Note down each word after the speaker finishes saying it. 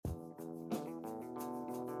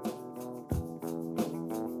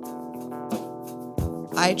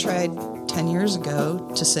I tried 10 years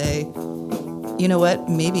ago to say, you know what,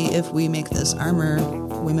 maybe if we make this armor,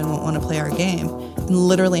 women won't want to play our game. And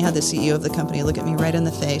literally had the CEO of the company look at me right in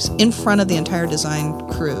the face in front of the entire design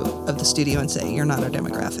crew of the studio and say, you're not our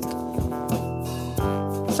demographic.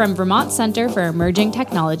 From Vermont Center for Emerging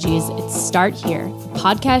Technologies, it's Start Here, a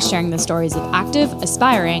podcast sharing the stories of active,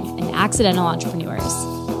 aspiring, and accidental entrepreneurs.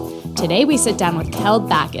 Today we sit down with Kel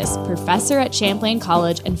Backus, professor at Champlain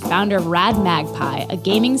College and founder of Rad Magpie, a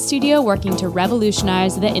gaming studio working to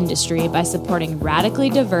revolutionize the industry by supporting radically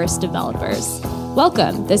diverse developers.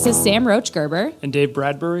 Welcome. This is Sam Roach-Gerber and Dave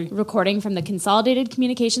Bradbury, recording from the Consolidated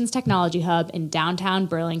Communications Technology Hub in downtown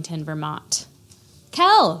Burlington, Vermont.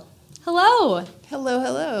 Kel, hello. Hello,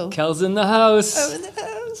 hello. Kel's in the house. Oh, in the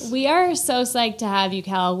house. We are so psyched to have you,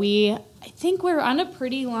 Kel. I think we're on a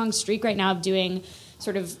pretty long streak right now of doing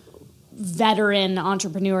sort of veteran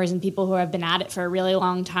entrepreneurs and people who have been at it for a really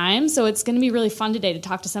long time. So it's going to be really fun today to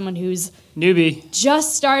talk to someone who's newbie,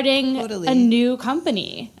 just starting Totally. a new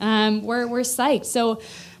company. We're psyched. So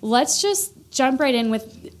let's just jump right in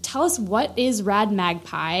with, tell us, what is Rad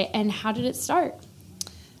Magpie and how did it start?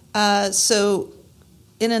 So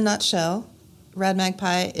in a nutshell, Rad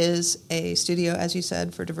Magpie is a studio, as you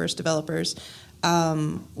said, for diverse developers.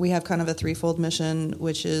 We have kind of a threefold mission,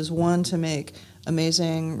 which is one, to make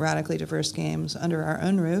amazing, radically diverse games under our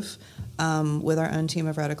own roof with our own team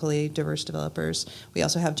of radically diverse developers. We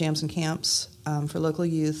also have jams and camps for local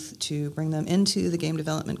youth to bring them into the game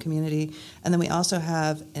development community. And then we also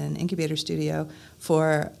have an incubator studio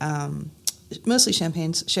for mostly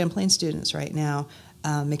Champlain students right now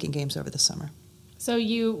making games over the summer. So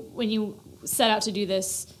when you set out to do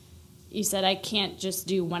this, you said, I can't just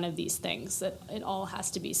do one of these things, that it all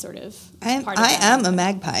has to be sort of part of I am a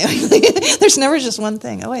magpie. There's never just one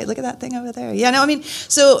thing. Oh, wait, look at that thing over there. Yeah, no, I mean,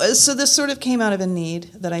 so this sort of came out of a need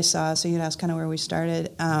that I saw. So you'd ask kind of where we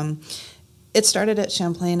started. It started at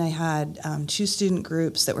Champlain. I had two student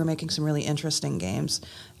groups that were making some really interesting games.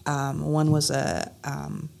 One was a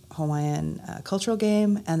Hawaiian cultural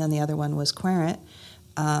game, and then the other one was Querent,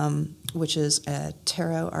 which is a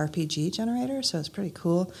tarot RPG generator, so it's pretty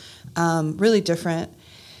cool, really different.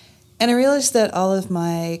 And I realized that all of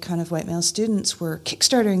my kind of white male students were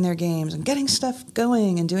kickstarting their games and getting stuff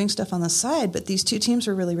going and doing stuff on the side, but these two teams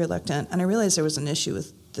were really reluctant. And I realized there was an issue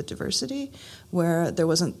with the diversity, where there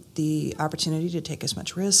wasn't the opportunity to take as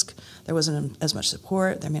much risk, there wasn't as much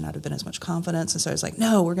support, there may not have been as much confidence, and so I was like,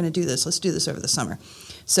 no, we're going to do this, let's do this over the summer.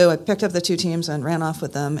 So I picked up the two teams and ran off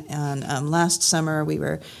with them, and last summer we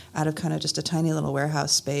were out of kind of just a tiny little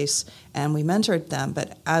warehouse space, and we mentored them,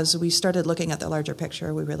 but as we started looking at the larger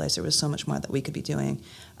picture, we realized there was so much more that we could be doing,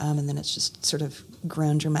 and then it's just sort of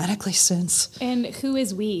grown dramatically since. And who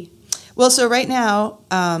is we? Well, so right now,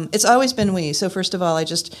 it's always been we. So first of all, I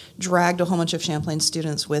just dragged a whole bunch of Champlain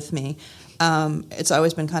students with me. It's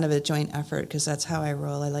always been kind of a joint effort because that's how I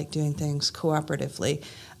roll. I like doing things cooperatively.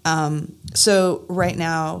 So right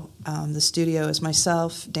now, the studio is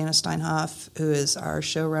myself, Dana Steinhoff, who is our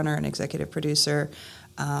showrunner and executive producer.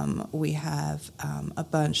 We have a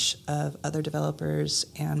bunch of other developers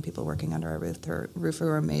and people working under our roof who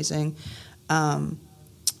are amazing.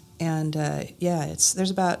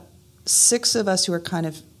 There's about 6 of us who are kind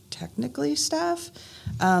of technically staff,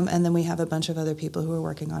 and then we have a bunch of other people who are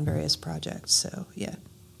working on various projects. So, yeah.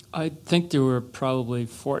 I think there were probably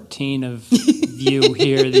 14 of you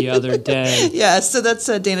here the other day. Yeah, so that's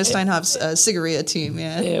Dana Steinhoff's Cigaria team,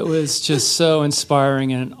 yeah. It was just so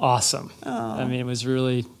inspiring and awesome. Aww. I mean, it was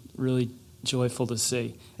really, really joyful to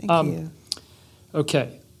see. Thank you.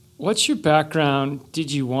 Okay, what's your background?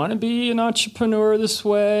 Did you want to be an entrepreneur this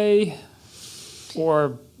way?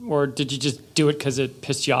 Or did you just do it because it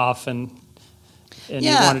pissed you off and you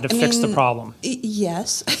wanted to fix the problem?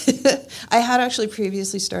 Yes. I had actually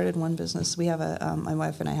previously started one business. We have my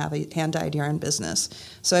wife and I have a hand-dyed yarn business.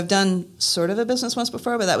 So I've done sort of a business once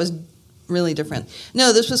before, but that was really different.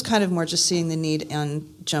 No, this was kind of more just seeing the need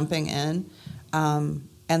and jumping in.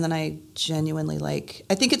 And then I genuinely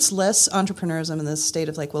I think it's less entrepreneurism in the state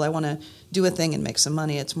of I want to do a thing and make some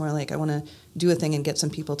money. It's more like I want to do a thing and get some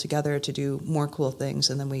people together to do more cool things,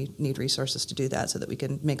 and then we need resources to do that so that we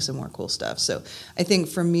can make some more cool stuff. So I think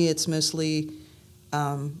for me it's mostly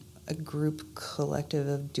a group collective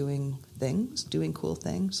of doing cool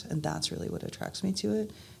things, and that's really what attracts me to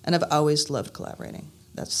it. And I've always loved collaborating.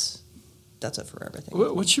 That's a forever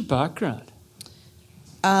thing. What's your background?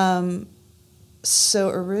 So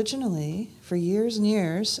originally, for years and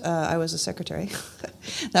years, I was a secretary.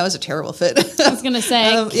 That was a terrible fit. I was going to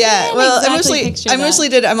say, yeah. Well, exactly I mostly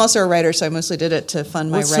did. I'm also a writer, so I mostly did it to fund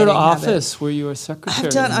my What writing sort of habit. office were you a secretary?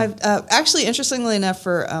 I've actually, interestingly enough,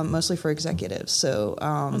 for mostly for executives. So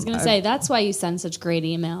I was going to say, that's why you send such great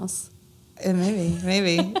emails.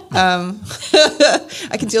 Maybe.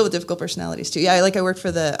 I can deal with difficult personalities too. Yeah, I worked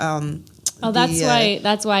for the.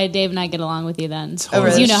 That's why Dave and I get along with you then. Because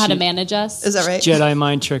really? you know how to manage us. Is that right? Jedi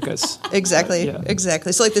mind trick us. Exactly. Yeah.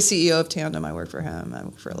 Exactly. So like the CEO of Tandem, I worked for him. I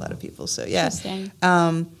worked for a lot of people. So yeah. Interesting.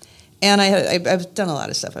 And I've done a lot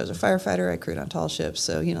of stuff. I was a firefighter. I crewed on tall ships.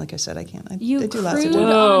 So like I said, I do lots of crewed different.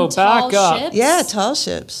 Whoa, on tall back up. ships? Yeah, tall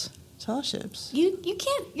ships. Tall ships. You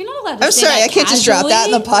can't. You're not allowed to. I'm say sorry, that I can't just drop that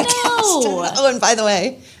in the casually. podcast. No. Oh, and by the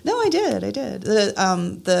way, no, I did.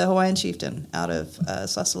 The Hawaiian chieftain out of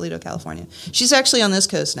Sausalito, California. She's actually on this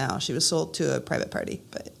coast now. She was sold to a private party,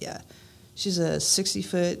 but yeah, she's a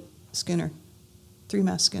 60-foot schooner,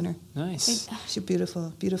 3-mast schooner. Nice. She's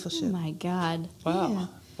beautiful, beautiful Oh ship. my God. Wow. Yeah.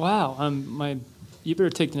 Wow. You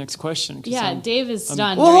better take the next question. 'Cause Yeah, Dave is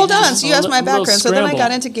stunned. Well, right hold now. on. So you asked my A little background. So then I scrambled.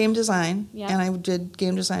 got into game design, Yeah. and I did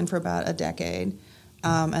game design for about a decade.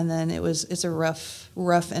 And then it's a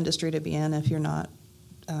rough industry to be in if you're not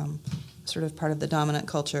sort of part of the dominant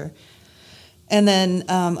culture. And then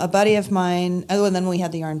a buddy of mine, and then we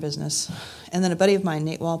had the yarn business. And then a buddy of mine,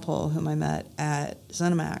 Nate Walpole, whom I met at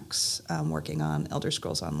ZeniMax, working on Elder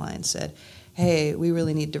Scrolls Online, said, hey, we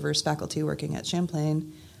really need diverse faculty working at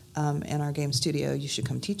Champlain in our game studio. You should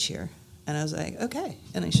come teach here. And I was like, okay.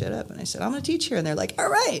 And I showed up and I said, I'm going to teach here. And they're like, all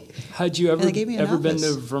right. Had you And they gave me an ever been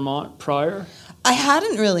office. to Vermont prior? I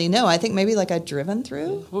hadn't really, no. I think maybe I'd driven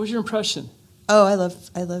through. What was your impression? Oh, I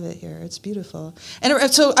love it here. It's beautiful.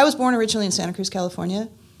 And so I was born originally in Santa Cruz, California,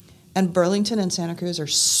 and Burlington and Santa Cruz are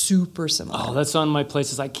super similar. Oh, that's one of my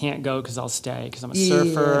places I can't go because I'll stay because I'm a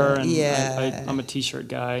surfer and yeah. I'm a t-shirt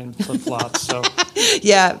guy and flip-flops. So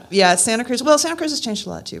Yeah, Santa Cruz. Well, Santa Cruz has changed a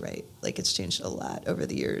lot too, right? It's changed a lot over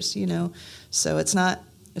the years, So it's not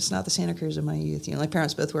the Santa Cruz of my youth. My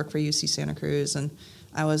parents both work for UC Santa Cruz, and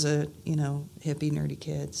I was a hippie nerdy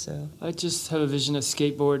kid. So I just have a vision of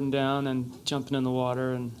skateboarding down and jumping in the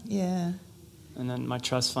water yeah. and then my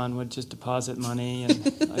trust fund would just deposit money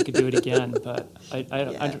and I could do it again. But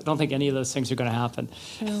I don't think any of those things are going to happen.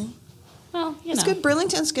 Well, It's good.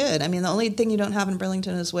 Burlington's good. I mean, the only thing you don't have in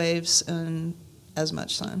Burlington is waves and as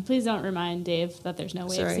much sun. Please don't remind Dave that there's no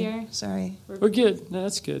waves here. Sorry. We're good. No,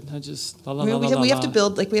 that's good. I just We have to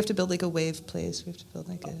build a wave place. We have to build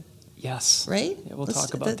a Yes. right. Yeah, we'll Let's talk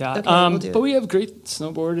do about that. that. Okay, we'll do but it. we have great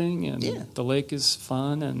snowboarding and Yeah. the lake is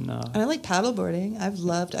fun and And I like paddleboarding. I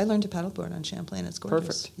learned to paddleboard on Champlain. It's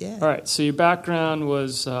gorgeous. perfect. Yeah. All right. So your background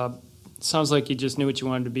was sounds like you just knew what you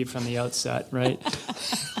wanted to be from the outset, right?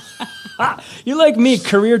 You're like me,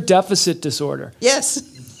 career deficit disorder. Yes.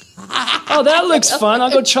 Oh, that looks fun.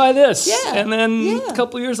 I'll go try this. Yeah. And then Yeah. a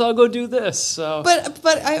couple of years I'll go do this. So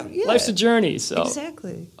life's a journey. So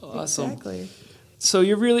Exactly. Awesome. Exactly. So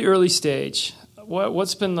you're really early stage.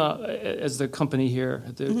 What's been as the company here?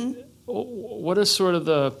 What are sort of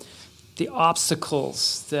the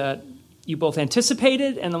obstacles that you both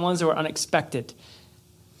anticipated and the ones that were unexpected?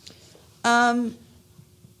 I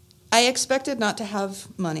expected not to have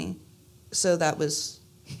money, so that was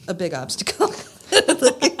a big obstacle.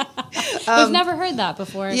 We've never heard that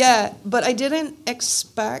before. Yeah, but I didn't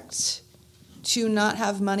expect to not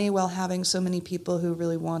have money while having so many people who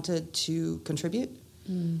really wanted to contribute.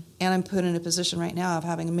 And I'm put in a position right now of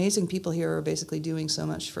having amazing people here who are basically doing so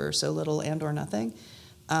much for so little and or nothing,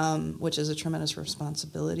 which is a tremendous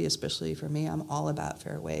responsibility, especially for me. I'm all about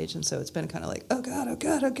fair wage, and so it's been kind of like, oh God, oh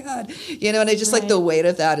God, oh God. And I just like the weight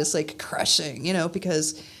of that is like crushing,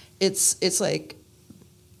 because it's like,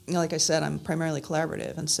 like I said, I'm primarily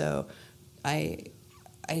collaborative, and so I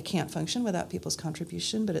can't function without people's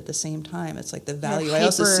contribution, but at the same time, it's like the value. I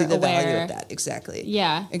also see the value of that. Exactly.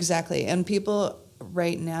 Yeah. Exactly. And people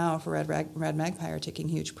right now for Red Magpie are taking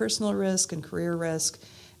huge personal risk and career risk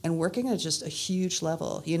and working at just a huge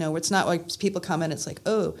level. It's not like people come in, it's like,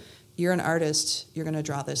 oh, you're an artist, you're going to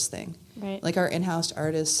draw this thing. Right. Like our in-house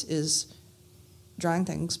artist is drawing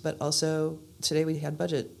things, but also today we had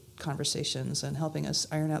budget conversations and helping us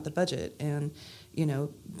iron out the budget and,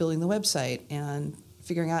 building the website and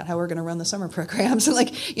figuring out how we're going to run the summer programs. And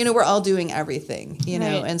we're all doing everything, Right.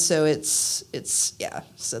 and so it's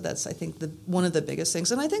so that's, I think, one of the biggest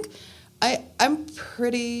things. And I think I'm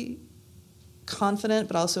pretty confident,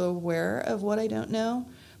 but also aware of what I don't know,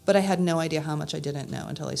 but I had no idea how much I didn't know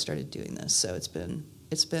until I started doing this. So it's been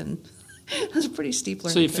It was a pretty steep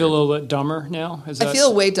learning So you curve. feel a little bit dumber now? Is I that,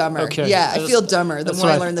 feel way dumber. Okay. Yeah, I feel dumber. The more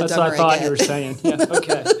I learn, the dumber I get. That's what I thought you were saying. Yeah,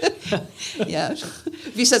 okay. Yeah.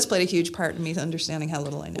 VSET's played a huge part in me understanding how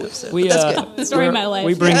little I know. So We, that's good. The story of my life.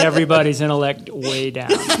 We bring everybody's intellect way down.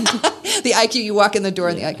 The IQ, you walk in the door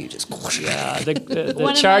and the IQ just... Yeah, the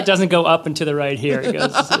One of chart my- doesn't go up and to the right here. It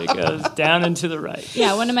goes down and to the right.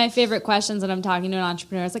 Yeah, one of my favorite questions when I'm talking to an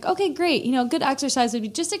entrepreneur is like, okay, great. Good exercise would be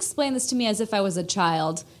just explain this to me as if I was a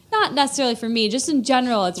child. Not necessarily for me, just in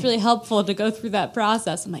general. It's really helpful to go through that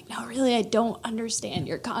process. I'm like, no, really, I don't understand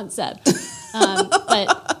your concept.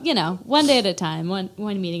 But, one day at a time,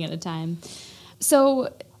 one meeting at a time.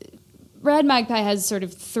 So Red Magpie has sort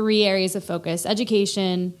of 3 areas of focus: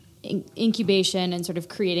 education, incubation, and sort of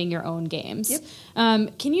creating your own games.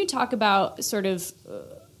 Yep. Can you talk about sort of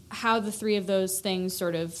how the 3 of those things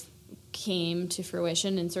sort of came to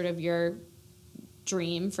fruition and sort of your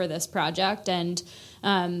dream for this project, and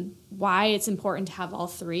why it's important to have all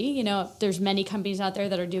 3? There's many companies out there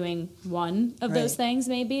that are doing one of those things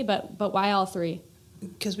maybe, but why all 3?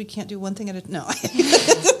 Because we can't do one thing at a... No.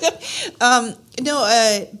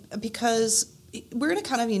 Because we're in a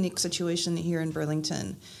kind of unique situation here in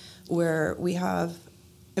Burlington where we have...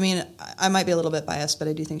 I might be a little bit biased, but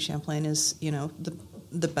I do think Champlain is,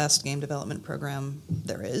 the best game development program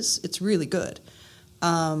there is. It's really good.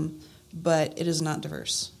 But it is not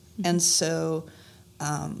diverse. Mm-hmm. And so...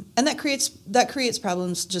 and that creates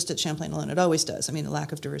problems just at Champlain alone. It always does. The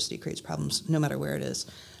lack of diversity creates problems no matter where it is.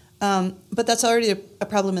 But that's already a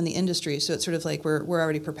problem in the industry, so it's sort of like we're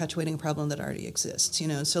already perpetuating a problem that already exists,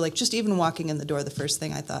 So like just even walking in the door, the first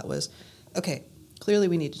thing I thought was, okay, clearly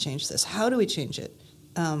we need to change this. How do we change it?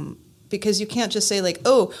 Because you can't just say like,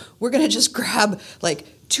 oh, we're going to just grab like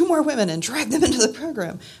 2 more women and drag them into the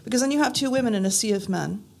program, because then you have 2 women in a sea of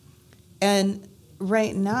men. And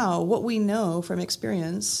right now, what we know from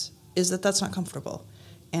experience is that that's not comfortable.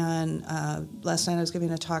 And last night I was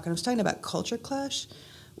giving a talk, and I was talking about culture clash,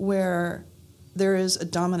 where there is a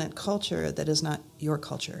dominant culture that is not your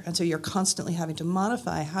culture. And so you're constantly having to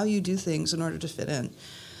modify how you do things in order to fit in.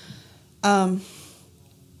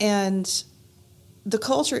 And the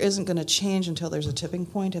culture isn't going to change until there's a tipping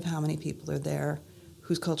point of how many people are there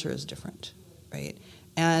whose culture is different, right?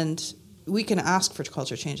 And we can ask for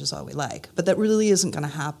culture changes all we like, but that really isn't going to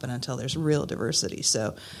happen until there's real diversity.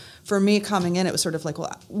 So for me coming in, it was sort of like,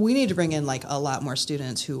 well, we need to bring in like a lot more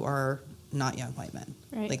students who are not young white men.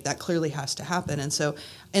 Right. Like that clearly has to happen. And so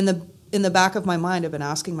in the back of my mind, I've been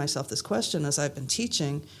asking myself this question as I've been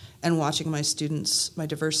teaching and watching my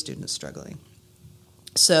diverse students struggling.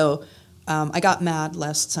 So I got mad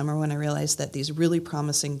last summer when I realized that these really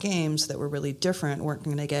promising games that were really different weren't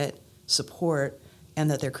going to get support, and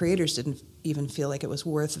that their creators didn't even feel like it was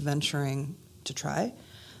worth venturing to try.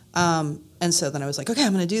 And so then I was like, okay,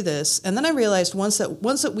 I'm going to do this. And then I realized once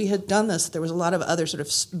that we had done this, there was a lot of other sort of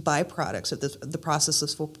byproducts of the process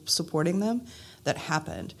of supporting them that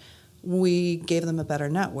happened. We gave them a better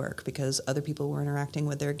network because other people were interacting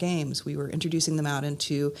with their games. We were introducing them out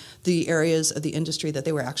into the areas of the industry that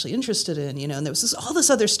they were actually interested in, and there was all this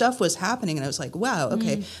other stuff was happening, and I was like, wow,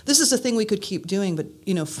 okay, this is a thing we could keep doing, but,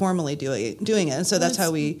 formally doing it. And so that's how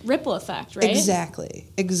we... Ripple effect, right?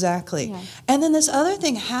 Exactly. Yeah. And then this other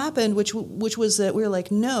thing happened, which was that we were like,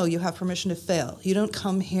 no, you have permission to fail. You don't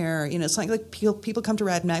come here, it's like people come to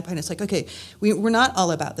Red Magpie, and it's like, okay, we're not all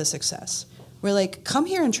about the success. We're like, come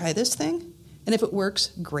here and try this thing, and if it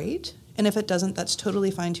works, great. And if it doesn't, that's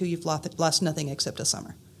totally fine too. You've lost nothing except a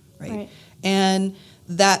summer, right? And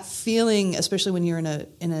that feeling, especially when you're in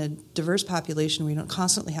a diverse population where you don't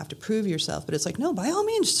constantly have to prove yourself, but it's like, no, by all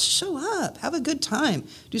means, show up, have a good time,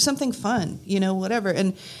 do something fun, whatever.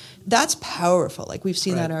 And that's powerful. Like we've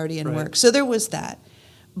seen that already in work. So there was that,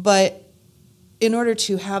 but in order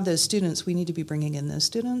to have those students, we need to be bringing in those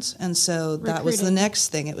students. And so that was the next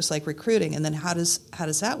thing. It was like recruiting. And then how does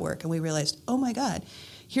that work? And we realized, oh my God,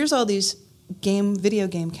 here's all these video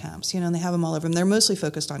game camps, and they have them all over them. They're mostly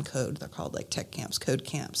focused on code. They're called like tech camps, code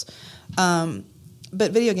camps. But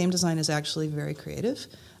video game design is actually very creative.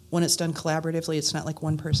 When it's done collaboratively, it's not like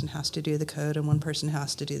one person has to do the code and one person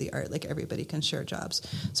has to do the art. Like everybody can share jobs.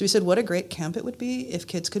 So we said, what a great camp it would be if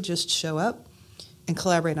kids could just show up and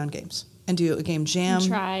collaborate on games. And do a game jam. And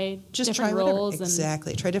try different roles.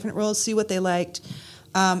 Exactly. Try different roles, see what they liked.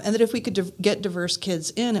 And that if we could get diverse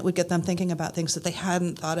kids in, it would get them thinking about things that they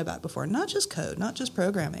hadn't thought about before. Not just code, not just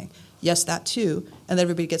programming. Yes, that too. And that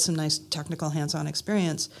everybody gets some nice technical hands-on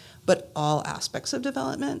experience, but all aspects of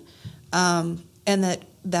development. And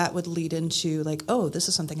that would lead into like, oh, this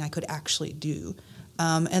is something I could actually do.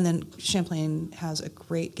 And then Champlain has a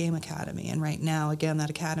great game academy. And right now, again, that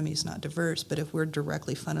academy is not diverse, but if we're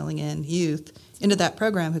directly funneling in youth into that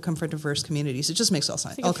program who come from diverse communities, it just makes all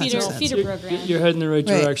kinds of sense. Feeder program. You're heading in the right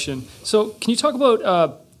direction. So can you talk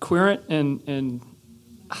about Querent and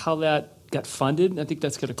how that got funded? I think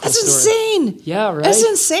that's got a cool story. That's insane. Yeah, right? That's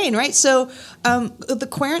insane, right? So the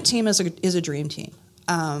Querent team is a dream team.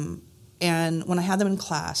 And when I had them in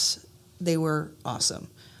class, they were awesome.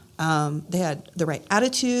 They had the right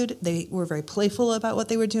attitude. They were very playful about what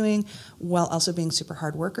they were doing while also being super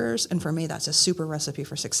hard workers. And for me, that's a super recipe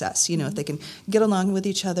for success. You know, if they can get along with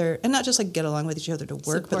each other, and not just like get along with each other to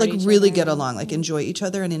work, but like really get along, like enjoy each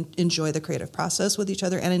other and enjoy the creative process with each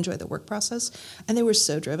other and enjoy the work process. And they were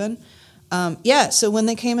so driven. So when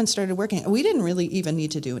they came and started working, we didn't really even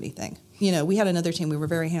need to do anything. You know, we had another team we were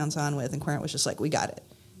very hands-on with, and Querent was just like, we got it.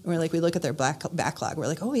 We're like, we look at their backlog. We're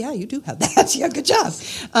like, oh yeah, you do have that. Yeah, good job.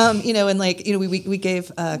 We gave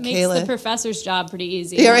Makes Kayla the professor's job pretty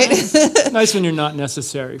easy. Yeah, right. Nice when you're not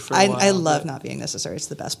necessary for a while. I love not being necessary. It's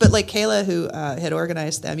the best. But like Kayla, who had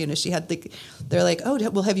organized them, you know, she had they're like, oh,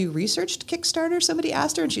 well, have you researched Kickstarter? Somebody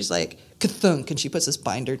asked her, and she's like, ka-thunk, and she puts this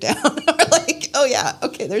binder down. We're like, oh yeah,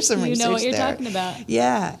 okay, there's some research there. You know what you're talking about.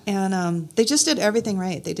 Yeah, and they just did everything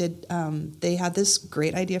right. They did. They had this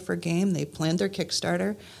great idea for a game. They planned their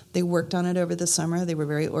Kickstarter. They worked on it over the summer. They were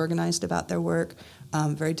very organized about their work,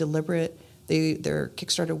 very deliberate. Their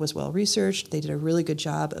Kickstarter was well researched. They did a really good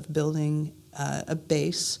job of building a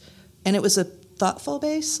base, and it was a thoughtful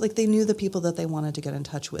base. Like they knew the people that they wanted to get in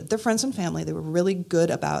touch with. Their friends and family. They were really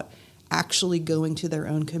good about actually going to their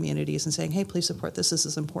own communities and saying, "Hey, please support this. This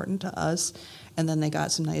is important to us." And then they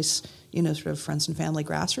got some nice, sort of friends and family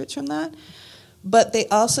grassroots from that. But they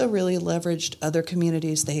also really leveraged other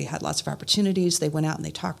communities. They had lots of opportunities. They went out and they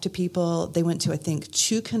talked to people. They went to, I think,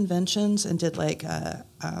 2 conventions and did like a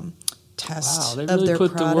test they of really their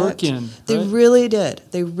put product. the work in. They right? really did.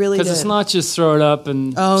 They really did. Because it's not just throw it up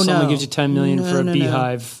and someone gives you $10 million for a No.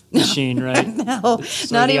 beehive machine, right? No,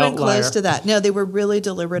 It's not the even outlier. close to that. No, they were really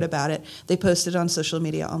deliberate about it. They posted on social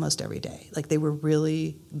media almost every day. Like they were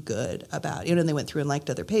really good about it. And they went through and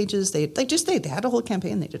liked other pages. They had a whole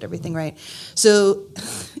campaign. They did everything right. So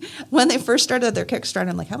when they first started their Kickstarter,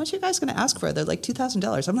 I'm like, how much are you guys going to ask for? They're like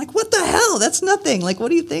 $2,000. I'm like, what the hell? That's nothing. Like,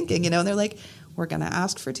 what are you thinking? And they're like, we're going to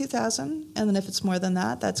ask for $2,000, and then if it's more than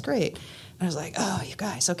that, that's great. And I was like, oh, you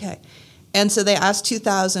guys, okay. And so they asked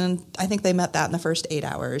 $2,000. I think they met that in the first 8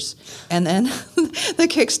 hours, and then the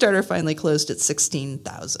Kickstarter finally closed at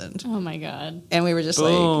 $16,000. Oh my God! And we were just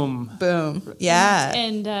Boom. like, boom, yeah.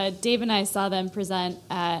 And Dave and I saw them present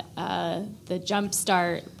at the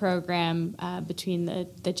Jumpstart program between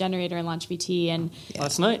the Generator and LaunchVT, and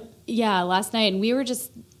Last night. yeah, last night, and we were just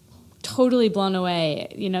totally blown away.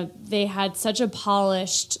 They had such a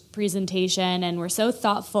polished presentation and were so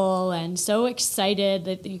thoughtful and so excited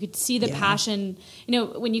that you could see the passion.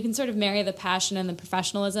 When you can sort of marry the passion and the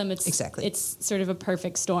professionalism, it's sort of a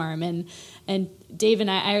perfect storm. And Dave and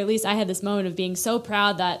I, or at least I had this moment of being so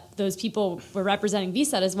proud that those people were representing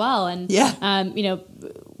VSET as well. And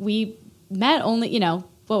we met only,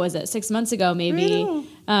 what was it, 6 months ago maybe,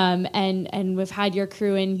 and we've had your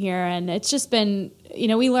crew in here, and it's just been,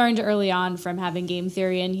 we learned early on from having game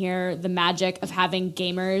theory in here the magic of having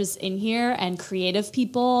gamers in here and creative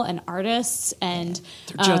people and artists, and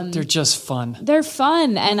They're just fun. They're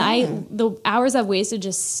fun, and the hours I've wasted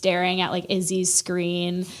just staring at like Izzy's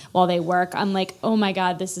screen while they work, I'm like, oh my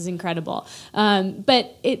God, this is incredible.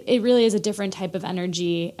 But it really is a different type of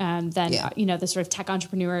energy than the sort of tech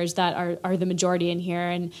entrepreneurs that are the majority in here,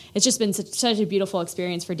 and it's just been such a beautiful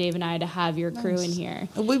experience for Dave and I to have your crew in here.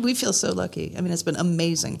 We feel so lucky. I mean, it's been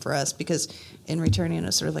amazing for us because in returning,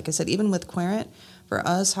 sort of like I said, even with Querent, for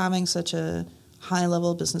us having such a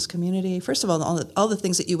high-level business community, first of all the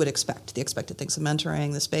things that you would expect, the expected things of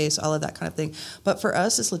mentoring, the space, all of that kind of thing. But for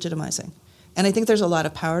us, it's legitimizing. And I think there's a lot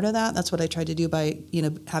of power to that. That's what I tried to do by,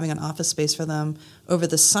 having an office space for them over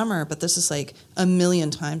the summer. But this is like a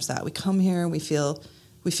million times that. We come here, we feel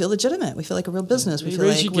legitimate. We feel like a real business. We feel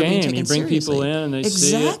raise like your we're being game. taken You bring seriously. people in and they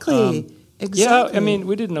see it. Exactly. Yeah, I mean,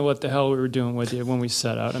 we didn't know what the hell we were doing with you when we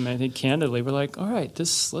set out. I mean, I think candidly, we're like, all right,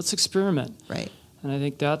 let's experiment. Right. And I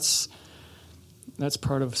think that's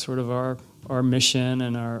part of sort of our mission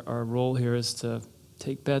and our role here is to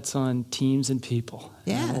take bets on teams and people.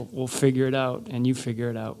 Yeah. And we'll figure it out, and you figure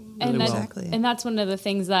it out really well. Exactly. And that's one of the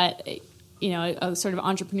things that, a sort of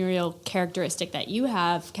entrepreneurial characteristic that you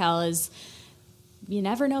have, Cal, is you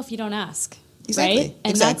never know if you don't ask. Exactly. Right?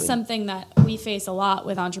 And that's something that we face a lot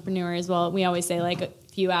with entrepreneurs. Well, we always say, like,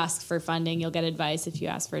 if you ask for funding, you'll get advice. If you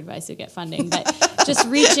ask for advice, you'll get funding. But just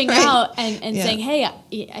reaching out and saying, hey,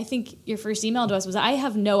 I think your first email to us was, I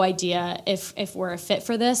have no idea if we're a fit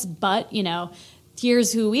for this, but,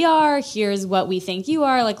 here's who we are, here's what we think you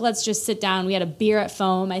are. Like, let's just sit down. We had a beer at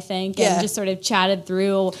Foam, I think, and just sort of chatted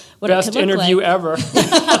through what Best it could look interview like. ever.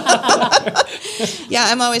 Yeah,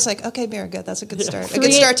 I'm always like, okay, beer, good. That's a good start. A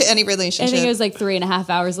good start to any relationship. I think it was like 3.5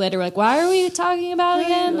 hours later. We're like, why are we talking about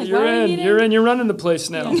again? Like, You're running the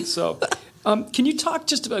place now. So, can you talk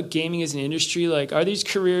just about gaming as an industry? Like, are these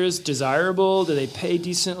careers desirable? Do they pay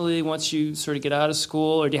decently once you sort of get out of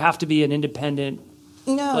school, or do you have to be an independent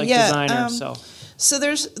designer? So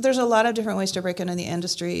there's a lot of different ways to break into the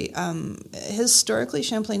industry. Historically,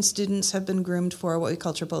 Champlain students have been groomed for what we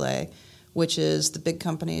call AAA, which is the big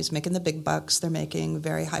companies making the big bucks. They're making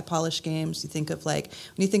very high polished games. You think of when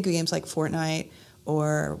you think of games like Fortnite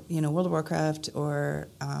or World of Warcraft or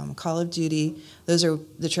Call of Duty. Those are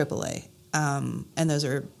the AAA, and those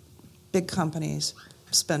are big companies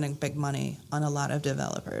spending big money on a lot of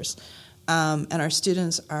developers. And our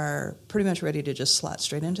students are pretty much ready to just slot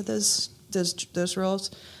straight into those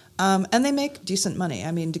roles, and they make decent money.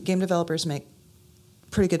 I mean, game developers make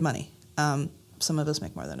pretty good money. Some of us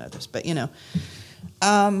make more than others, but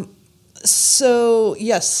so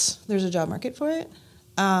yes, there's a job market for it,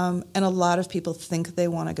 and a lot of people think they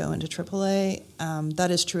want to go into AAA. That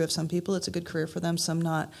is true of some people. It's a good career for them, some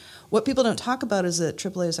not. What people don't talk about is that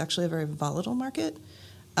AAA is actually a very volatile market,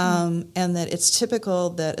 and that it's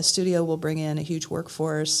typical that a studio will bring in a huge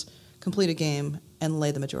workforce, complete a game, and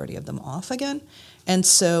lay the majority of them off again. And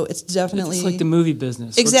so it's definitely... It's like the movie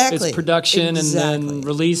business. Exactly. It's production and then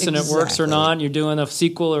release, and it works or not, and you're doing a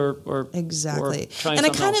sequel or Exactly. Or trying and I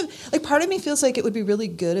something kind else. of... part of me feels like it would be really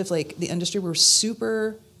good if, the industry were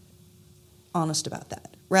super honest about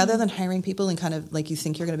that. Rather than hiring people and kind of, you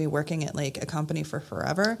think you're going to be working at, a company for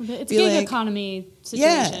forever. It's a gig economy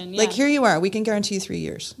situation. Yeah, here you are. We can guarantee you 3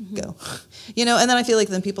 years. Go. And then I feel like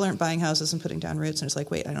then people aren't buying houses and putting down roots, and it's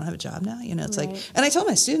like, wait, I don't have a job now? It's right. and I tell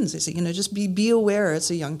my students, I say, just be aware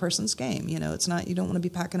it's a young person's game. It's not, you don't want to be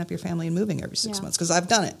packing up your family and moving every 6 months, because I've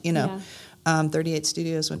done it, 38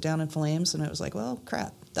 studios went down in flames, and it was like, well,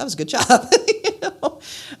 crap, that was a good job.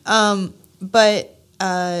 But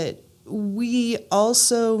we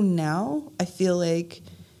also now, I feel like,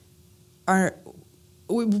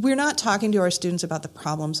 we're not talking to our students about the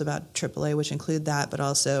problems about AAA, which include that, but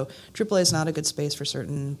also AAA is not a good space for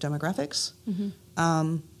certain demographics.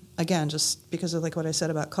 Again, just because of what I said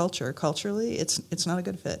about culture. Culturally, it's not a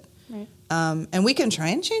good fit. Right. And we can try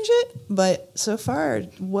and change it, but so far,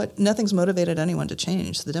 nothing's motivated anyone to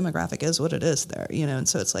change. The demographic is what it is there, and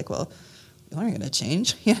so it's like, well, you aren't going to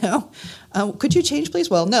change, Could you change, please?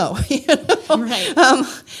 Well, no, Right.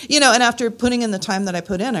 And after putting in the time that I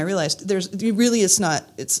put in, I realized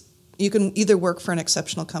you can either work for an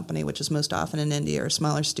exceptional company, which is most often an indie or a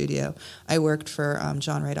smaller studio. I worked for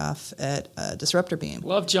John Radoff at Disruptor Beam.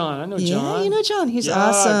 Love John. I know John. Yeah, you know John. He's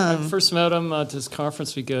awesome. I first met him at this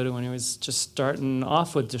conference we go to when he was just starting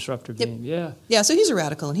off with Disruptor Beam. Yep. Yeah, so he's a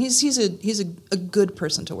radical, and he's a good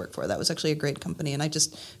person to work for. That was actually a great company, and I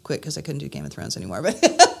just quit because I couldn't do Game of Thrones anymore. But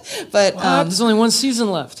there's only one season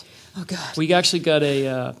left. Oh God. We actually got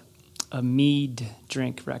a mead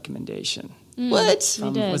drink recommendation. What?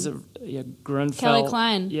 We did. Was it Grunfeld? Kelly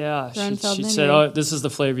Klein. Yeah, Grunfeld she Vineyard. said, "Oh, this is the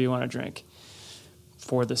flavor you want to drink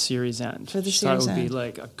for the series end." For the she thought series it would end. be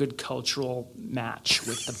like a good cultural match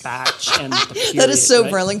with the batch and the period. That is so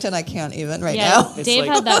right? Burlington. I can't even now. Yeah, It's Dave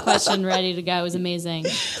like- had that question ready to go. It was amazing.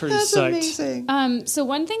 Pretty That's psyched. amazing. So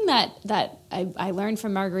one thing that I learned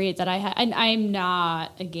from Marguerite that and I'm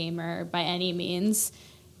not a gamer by any means.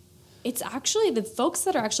 It's actually the folks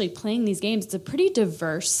that are actually playing these games. It's a pretty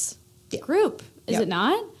diverse group, is it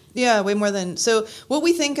not? Yeah, way more than... So what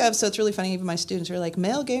we think of, so it's really funny, even my students are like,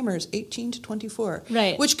 male gamers, 18 to 24.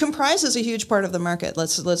 Right. Which comprises a huge part of the market.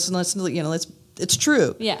 It's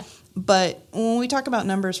true. Yeah. But when we talk about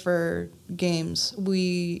numbers for games,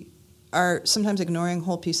 we are sometimes ignoring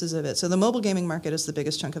whole pieces of it. So the mobile gaming market is the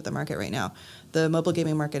biggest chunk of the market right now. The mobile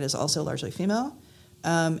gaming market is also largely female.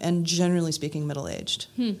 And generally speaking, middle-aged.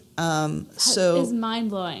 So is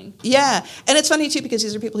mind-blowing. Yeah, and it's funny too because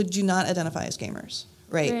these are people who do not identify as gamers,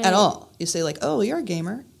 right. At all. You say like, "Oh, you're a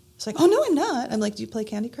gamer." It's like, "Oh no, I'm not." I'm like, "Do you play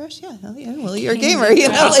Candy Crush?" Yeah, hell yeah. Well, you're a gamer,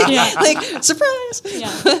 like surprise,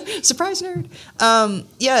 surprise nerd.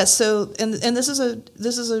 Yeah. So and this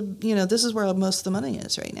is where most of the money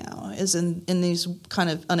is right now, is in these kind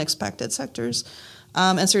of unexpected sectors,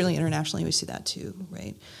 and certainly internationally we see that too,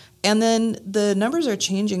 right. And then the numbers are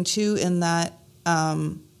changing too in that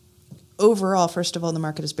overall, first of all, the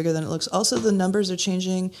market is bigger than it looks. Also, the numbers are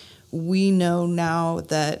changing. We know now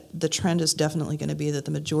that the trend is definitely going to be that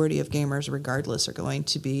the majority of gamers, regardless, are going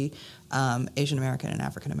to be Asian American and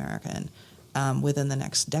African American. Within the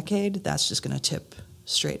next decade, that's just going to tip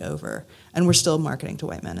straight over. And we're still marketing to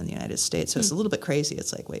white men in the United States, so it's a little bit crazy.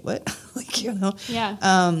 It's like, wait, what? Yeah.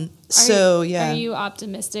 Yeah. Are you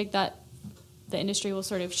optimistic that the industry will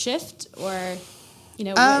sort of shift, or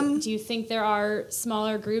do you think there are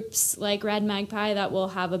smaller groups like Red Magpie that will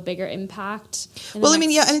have a bigger impact? Well, I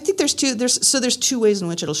think there's two ways in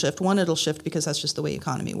which it'll shift. One, it'll shift because that's just the way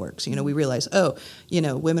economy works. We realize,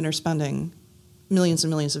 women are spending millions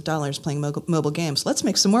and millions of dollars playing mobile games. Let's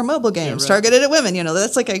make some more mobile games targeted at women.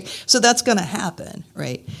 That's so that's going to happen,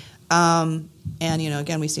 right? And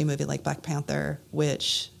again, we see a movie like Black Panther,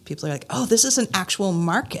 which people are like, oh, this is an actual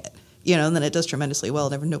market. And then it does tremendously well.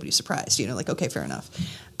 Nobody's surprised. Okay, fair enough.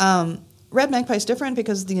 Red Magpie is different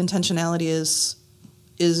because the intentionality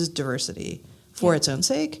is diversity for its own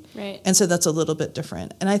sake. Right. And so that's a little bit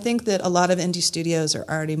different. And I think that a lot of indie studios are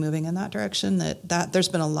already moving in that direction, that there's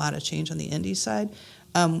been a lot of change on the indie side.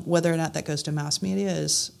 Whether or not that goes to mass media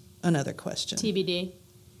is another question. TBD.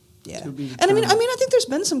 Yeah. And I think there's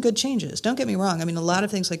been some good changes. Don't get me wrong. A lot of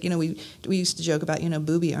things like, we used to joke about,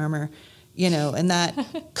 booby armor, and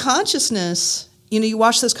that consciousness, you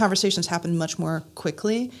watch those conversations happen much more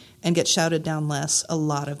quickly and get shouted down less a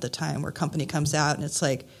lot of the time, where a company comes out and it's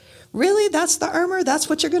like, really? That's the armor? That's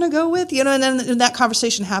what you're going to go with? And then that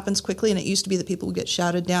conversation happens quickly, and it used to be that people would get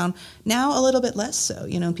shouted down. Now a little bit less so.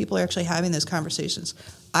 People are actually having those conversations.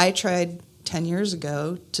 I tried 10 years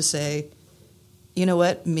ago to say, you know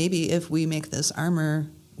what, maybe if we make this armor,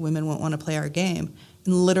 women won't want to play our game.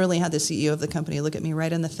 And literally had the CEO of the company look at me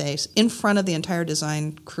right in the face in front of the entire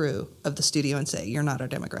design crew of the studio and say, you're not our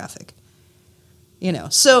demographic.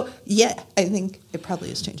 So yeah, I think it probably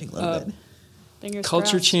is changing a little bit.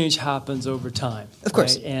 Culture change happens over time. Of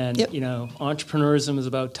course. Right? And, entrepreneurism is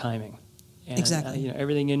about timing. And, exactly.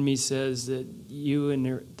 Everything in me says that you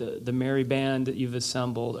and the merry band that you've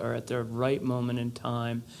assembled are at the right moment in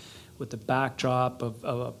time with the backdrop of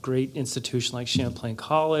a great institution like Champlain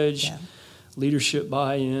College, leadership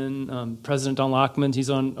buy-in. President Don Lockman, he's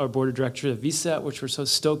on our board of directors at VSET, which we're so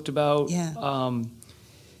stoked about. Yeah.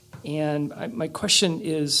 My question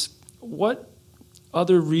is, what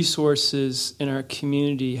other resources in our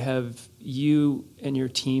community have you and your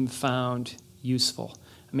team found useful?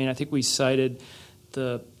 I think we cited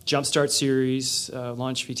the Jumpstart series,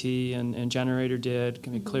 Launch VT and Generator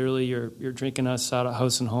did. Clearly you're drinking us out of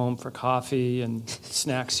house and home for coffee and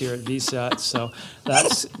snacks here at VSET, so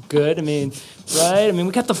that's good. Right? We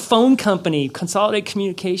got the phone company, Consolidate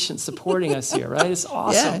Communications, supporting us here, right? It's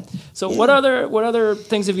awesome. Yeah. So what other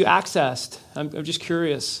things have you accessed? I'm just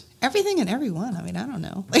curious. Everything and everyone. I don't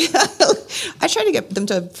know. I try to get them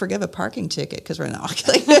to forgive a parking ticket because we're not.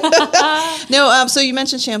 No, so you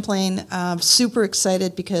mentioned Champlain. Super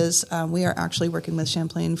excited because we are actually working with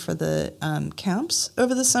Champlain for the camps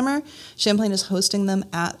over the summer. Champlain is hosting them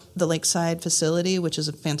at the Lakeside facility, which is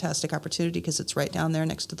a fantastic opportunity because it's right down there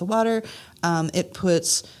next to the water. It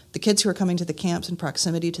puts the kids who are coming to the camps in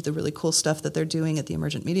proximity to the really cool stuff that they're doing at the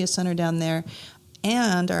Emergent Media Center down there.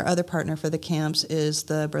 And our other partner for the camps is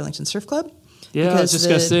the Burlington Surf Club. Yeah, I was just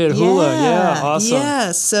going to say it, Hula. Yeah, awesome.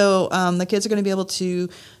 Yeah, so the kids are going to be able to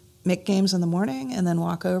make games in the morning and then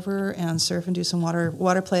walk over and surf and do some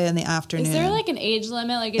water play in the afternoon. Is there an age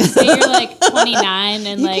limit? Say you're 29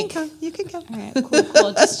 and You can come. All right,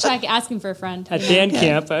 cool. Just asking for a friend. At band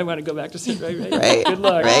camp, I want to go back to surf. Right. Good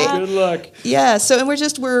luck. Right. Good luck. Yeah, so and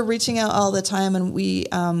we're reaching out all the time, and we,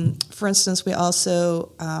 for instance, we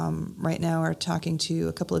also right now are talking to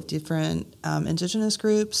a couple of different indigenous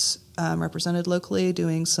groups represented locally,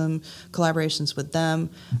 doing some collaborations with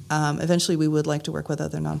them. Eventually, we would like to work with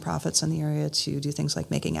other nonprofits in the area to do things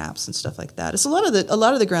like making apps and stuff like that. It's a lot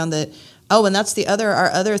of the ground that. Oh, and that's our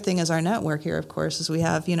other thing is our network here. Of course, is we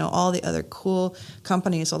have all the other cool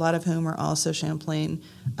companies, a lot of whom are also Champlain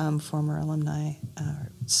former alumni,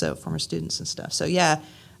 so former students and stuff. So yeah,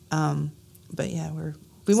 but yeah,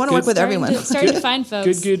 we want to work with everyone. Starting to find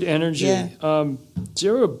folks. Good energy. Yeah. Do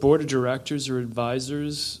you have a board of directors or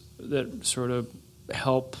advisors that sort of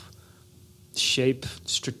help shape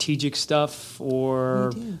strategic stuff,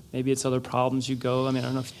 or maybe it's other problems you go? I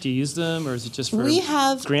don't know if do you use them, or is it just for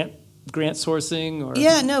grant sourcing? Or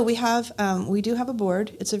yeah, no, we do have a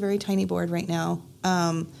board. It's a very tiny board right now,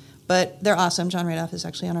 But they're awesome. John Radoff is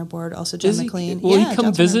actually on our board. Also, Jen McLean. Will he come John's on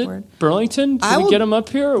our visit board. Burlington? Can we get him up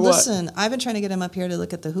here or Listen, I've been trying to get him up here to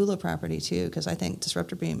look at the Hula property too, because I think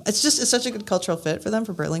Disruptor Beam. It's such a good cultural fit for them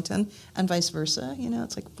for Burlington, and vice versa.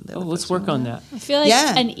 It's like. Let's work on that. I feel like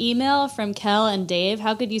an email from Kel and Dave.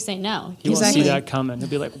 How could you say no? He won't see that coming. He'll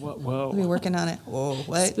be like, "Whoa!" We'll be working on it. Whoa,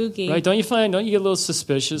 what? Spooky, right? Don't you get a little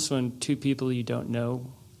suspicious when two people you don't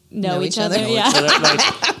know each other? Yeah, like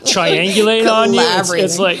triangulate on you.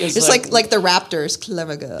 It's like the Raptors.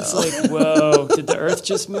 Clever girl. It's like, whoa! Did the Earth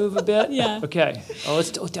just move a bit? Yeah. Okay. Oh,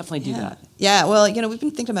 let's definitely do that. Yeah. Well, we've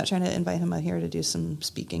been thinking about trying to invite him out here to do some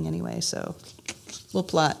speaking anyway. So we'll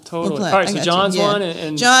plot. Totally. We'll plot. All right. So John's one,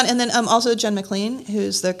 and John, and then also Jen McLean,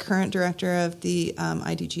 who's the current director of the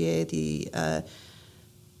IDGA, the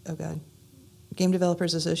Game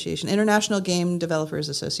Developers Association, International Game Developers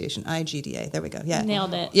Association, IGDA. There we go. Yeah,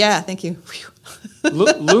 nailed it. Yeah, thank you.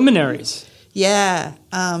 Luminaries. Yeah,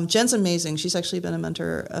 Jen's amazing. She's actually been a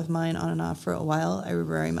mentor of mine on and off for a while. I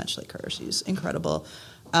very much like her. She's incredible.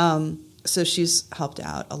 So she's helped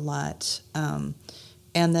out a lot. And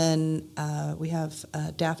then we have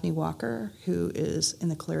Daphne Walker, who is in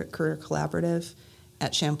the Career Collaborative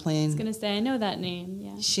at Champlain. I was going to say, I know that name.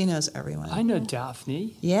 Yeah, she knows everyone. I know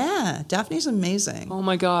Daphne. Yeah, Daphne's amazing. Oh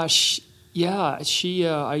my gosh. Yeah, she.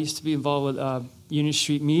 I used to be involved with Union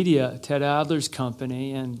Street Media, Ted Adler's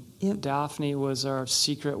company, and Daphne was our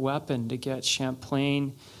secret weapon to get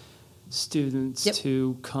Champlain students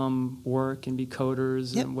to come work and be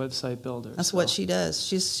coders and website builders. That's what she does.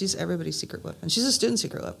 She's everybody's secret weapon. She's a student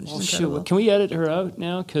secret weapon. She's incredible. Shoot. Can we edit her out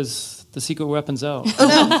now? Because the secret weapon's out. Oh,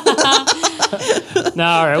 no. No,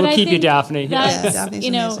 all right. We'll keep you, Daphne. Daphne's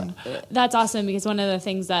amazing. That's awesome, because one of the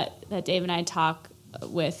things that Dave and I talk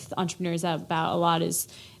with entrepreneurs about a lot is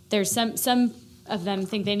there's some of them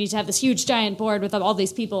think they need to have this huge giant board with all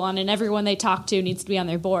these people on, and everyone they talk to needs to be on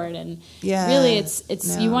their board. And really,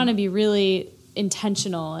 it's you want to be really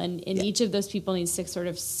intentional, and each of those people needs to sort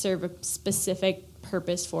of serve a specific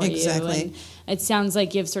purpose for you. And it sounds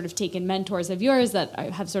like you've sort of taken mentors of yours that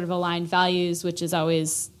have sort of aligned values, which is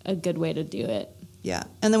always a good way to do it. Yeah,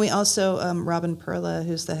 and then we also Robin Perla,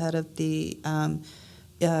 who's the head of the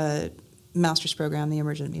master's program, the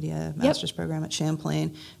Emergent Media master's program at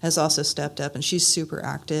Champlain, has also stepped up, and she's super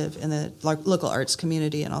active in the local arts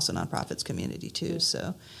community and also nonprofits community too.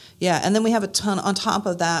 So, and then we have a ton. On top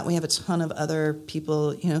of that, we have a ton of other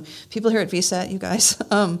people. People here at VSET, you guys.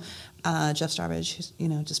 Jeff Starbridge, who's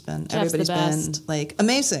just been Jeff's everybody's been like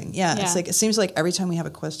amazing. Yeah, it's like it seems like every time we have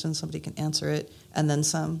a question, somebody can answer it and then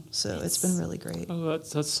some. So it's been really great. Oh,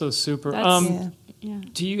 that's so super.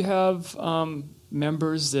 Do you have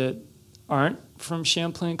members that aren't from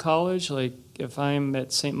Champlain College? Like if I'm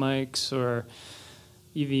at St. Mike's or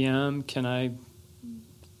EVM, can I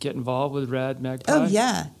get involved with Rad Magpie? Oh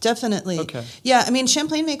yeah, definitely. Okay. Yeah, I mean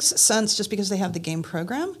Champlain makes sense just because they have the game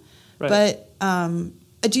program. Right.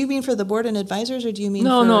 But do you mean for the board and advisors, or do you mean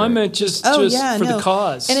No, I meant just for the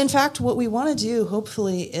cause. And in fact, what we want to do,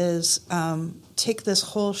 hopefully, is take this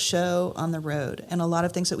whole show on the road. And a lot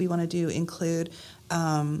of things that we want to do include,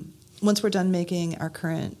 once we're done making our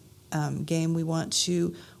current game, we want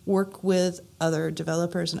to work with other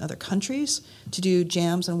developers in other countries to do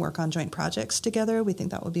jams and work on joint projects together. We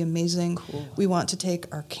think that would be amazing. Cool. We want to take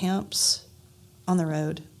our camps on the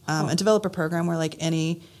road and develop a program where like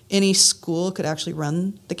any school could actually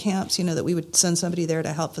run the camps, that we would send somebody there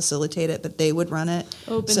to help facilitate it, but they would run it.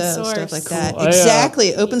 Open source. Stuff like that.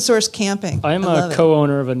 Exactly. Open source camping. I'm a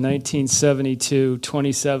co-owner of a 1972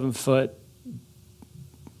 27-foot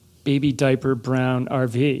baby diaper brown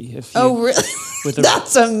RV. Really?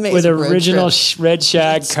 That's amazing. With original red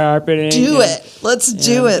shag carpeting. Let's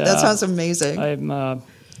do it. That sounds amazing.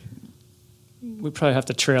 We probably have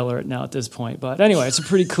to trailer it now at this point. But anyway, it's a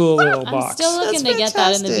pretty cool little box. I'm still looking to get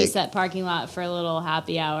that in the VSET parking lot for a little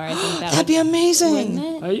happy hour. I think that'd be amazing.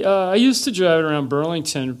 Wouldn't it? I used to drive around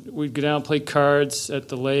Burlington. We'd go down and play cards at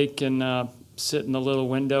the lake and sit in the little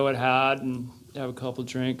window it had and have a couple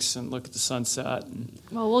drinks and look at the sunset.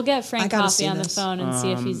 Well, we'll get Frank Coffey on the phone and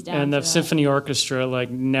see if he's down. And the symphony orchestra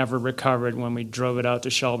never recovered when we drove it out to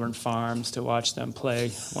Shelburne Farms to watch them play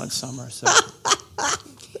one summer. So.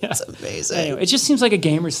 That's amazing. Anyway, it just seems like a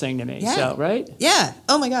gamer's thing to me. Yeah. So, right? Yeah.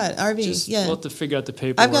 Oh my God, RV. We'll have to figure out the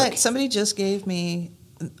paperwork. Somebody just gave me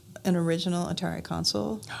an original Atari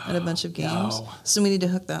console and a bunch of games. No. So we need to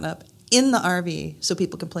hook that up in the RV so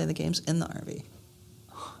people can play the games in the RV.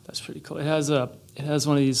 That's pretty cool. It has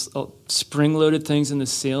one of these spring-loaded things in the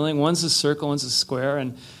ceiling. One's a circle, one's a square,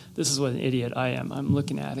 and this is what an idiot I am. I'm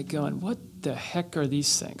looking at it going, what the heck are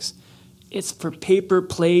these things? It's for paper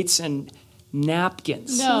plates and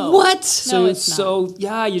napkins. No. What? So No, it's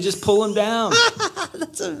not. you just pull them down,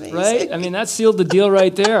 That's amazing. right? I mean, that sealed the deal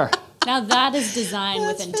right there. Now that is design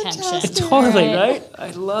with That's intention. fantastic. Totally, right? I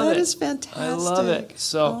love it. That is fantastic. I love it.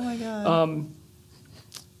 So, oh my God.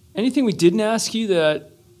 anything we didn't ask you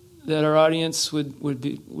that our audience would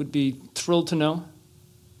be thrilled to know?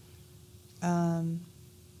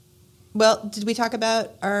 Well, did we talk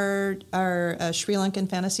about our Sri Lankan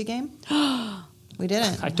fantasy game? We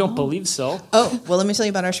didn't. I don't believe so. Oh, well, let me tell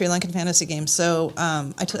you about our Sri Lankan fantasy game. So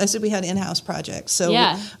I said we had in-house projects. So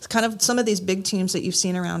Yeah. kind of some of these big teams that you've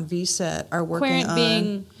seen around VSET are working Querent on.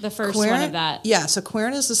 being the first one of that. Yeah, so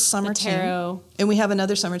Querent is the summer The tarot. team. And we have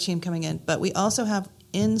another summer team coming in. But we also have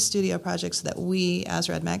in-studio projects that we, as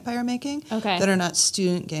Red Magpie, are making Okay. that are not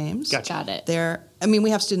student games. Gotcha. Got it. We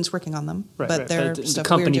have students working on them, Right, but right, they're but the stuff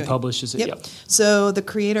company we're doing. publishes it, yep. So the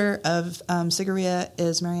creator of Sigaria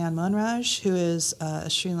is Marianne Monraj, who is a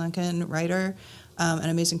Sri Lankan writer, an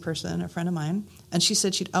amazing person, a friend of mine. And she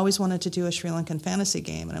said she'd always wanted to do a Sri Lankan fantasy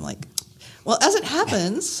game. And I'm like, well, as it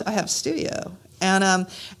happens, I have studio. And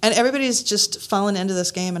everybody's just fallen into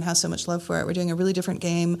this game and has so much love for it. We're doing a really different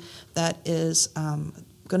game that is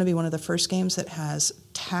going to be one of the first games that has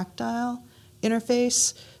tactile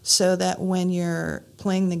interface, so that when you're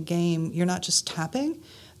playing the game, you're not just tapping,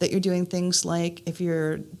 that you're doing things like if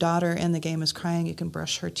your daughter in the game is crying, you can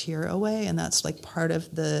brush her tear away, and that's like part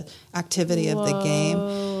of the activity of the game.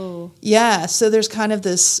 Whoa. Yeah, so there's kind of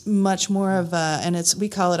this much more of a, and we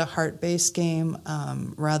call it a heart-based game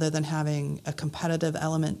rather than having a competitive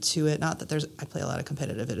element to it. Not that I play a lot of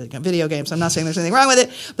competitive video games, so I'm not saying there's anything wrong with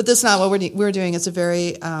it, but that's not what we're doing. It's a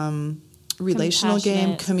very relational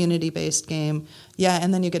game, community-based game. Yeah,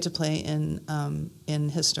 and then you get to play in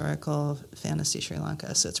historical fantasy Sri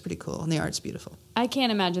Lanka, so it's pretty cool, and the art's beautiful. I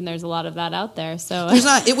can't imagine there's a lot of that out there. So There's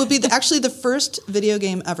not. It would be actually the first video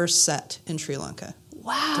game ever set in Sri Lanka.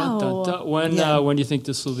 wow. Dun, dun, dun. When do you think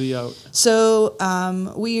this will be out? So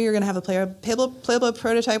we are going to have a playable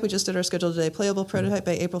prototype. We just did our schedule today. Playable prototype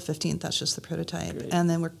by April 15th. That's just the prototype. Great. And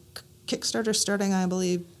then we're Kickstarter starting, I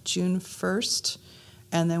believe, June 1st.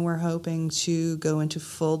 And then we're hoping to go into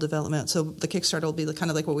full development. So the Kickstarter will be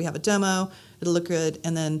kind of like where we have a demo. It'll look good.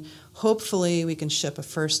 And then hopefully we can ship a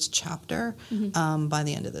first chapter by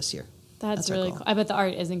the end of this year. That's our really goal. cool. I bet the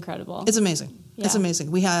art is incredible. It's amazing. It's Yeah.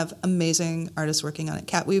 amazing. We have amazing artists working on it.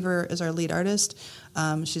 Kat Weaver is our lead artist.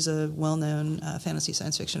 She's a well-known fantasy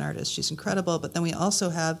science fiction artist. She's incredible. But then we also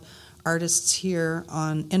have artists here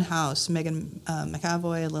in-house, Megan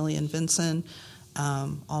McAvoy, Lillian Vinson,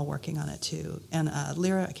 all working on it too. And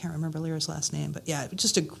Lyra, I can't remember Lyra's last name, but yeah,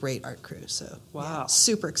 just a great art crew. So Wow. yeah,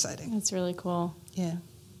 super exciting. That's really cool. Yeah.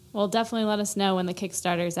 Well, definitely let us know when the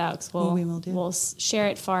Kickstarter's out, 'cause We will do. We'll share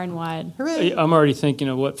it far and wide. Hooray. I'm already thinking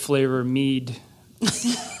of what flavor mead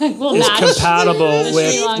We'll is match. compatible Sri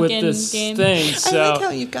with Lankan this game. thing. I So, like how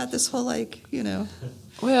you've got this whole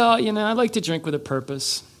well, I like to drink with a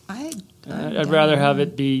purpose. I'd rather have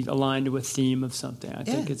it be aligned to a theme of something. I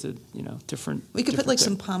think Yeah. it's a different. We could put different like thing.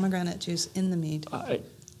 some pomegranate juice in the mead.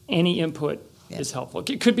 Any input Yeah. is helpful.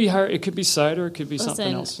 It could be hard. It could be cider. It could be something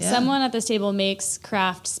Listen, else. Yeah. someone at this table makes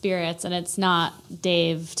craft spirits, and it's not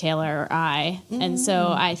Dave, Taylor, or I. And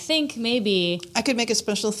so I think maybe I could make a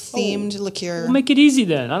special themed liqueur. We'll make it easy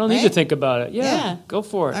then. I don't need to Right? think about it. Yeah. Go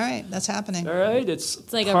for it. All right, that's happening. All right, it's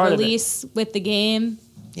it's like a part of it. release with the game,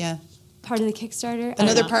 Yeah. part of the Kickstarter. I don't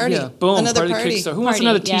Another know. party. Yeah, boom. Another part of the party. Kickstarter. Who wants Party,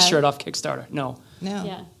 another yeah. T-shirt off Kickstarter? No. No.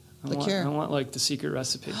 Yeah, Liqueur. I want like the secret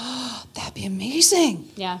recipe. That'd be amazing.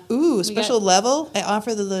 yeah. Ooh, a We special got- level. I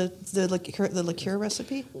offer the liqueur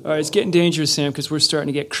recipe. All right, it's getting dangerous, Sam, because we're starting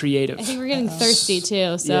to get creative. I think we're getting thirsty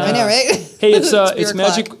too. So Yeah. I know, right? Hey, it's beer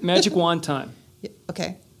magic wand time. Yeah,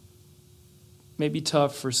 okay. Maybe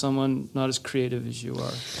tough for someone not as creative as you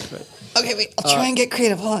are. But Okay, wait. I'll try and get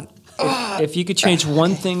creative. Hold on. if you could change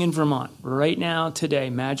one thing in Vermont right now, today,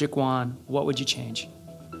 magic wand, what would you change?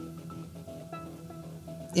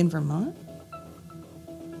 In Vermont?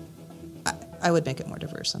 I would make it more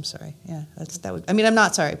diverse. I'm sorry. Yeah, that would. I mean, I'm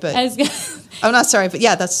not sorry, but I was gonna, I'm not sorry, but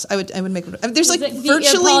yeah, I would make. There's like you're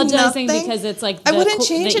virtually apologizing nothing. because it's like I the, wouldn't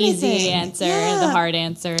change the easy anything. answer, Yeah. the hard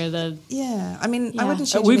answer, the Yeah, I mean, Yeah. I wouldn't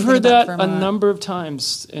change. We've anything heard about that a Vermont. number of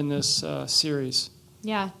times in this series.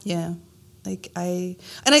 yeah. Yeah.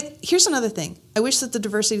 Here's another thing. I wish that the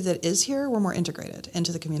diversity that is here were more integrated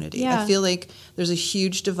into the community. Yeah. I feel like there's a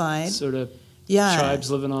huge divide. Sort of Yeah.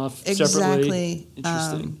 tribes living off separately. Exactly.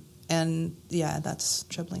 Interesting. And yeah, that's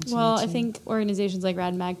troubling to Well, me I too. think organizations like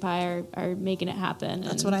Rad Magpie are making it happen.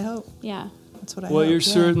 That's and- what I hope. Yeah. That's what I Well, hope. you're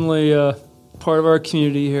yeah. certainly part of our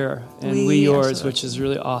community here, and we yours, so which is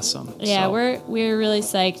really awesome. Yeah, So, we're really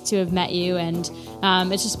psyched to have met you, and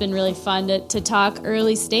it's just been really fun to talk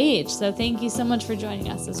early stage. So thank you so much for joining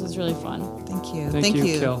us. This was really fun. Thank you. Thank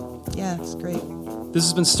you, Kel. Yeah, it's great. This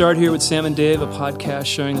has been Start Here with Sam and Dave, a podcast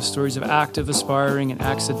sharing the stories of active, aspiring, and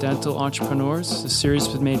accidental entrepreneurs. The series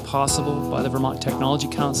has been made possible by the Vermont Technology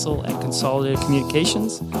Council and Consolidated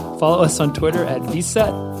Communications. Follow us on Twitter at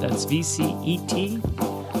VCET, that's VCET.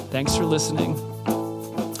 Thanks for listening.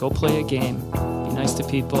 Go play a game. Be nice to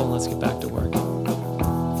people, and let's get back to work.